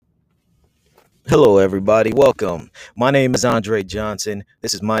Hello, everybody. Welcome. My name is Andre Johnson.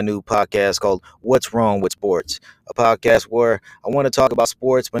 This is my new podcast called What's Wrong with Sports, a podcast where I want to talk about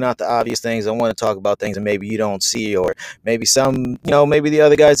sports, but not the obvious things. I want to talk about things that maybe you don't see, or maybe maybe the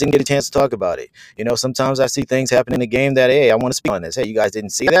other guys didn't get a chance to talk about it. Sometimes I see things happen in the game that, hey, I want to speak on this. Hey, you guys didn't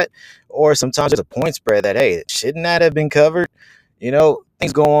see that? Or sometimes there's a point spread that, hey, shouldn't that have been covered?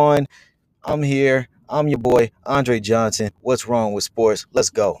 Things go on. I'm here. I'm your boy, Andre Johnson. What's wrong with sports? Let's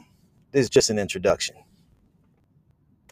go. This is just an introduction.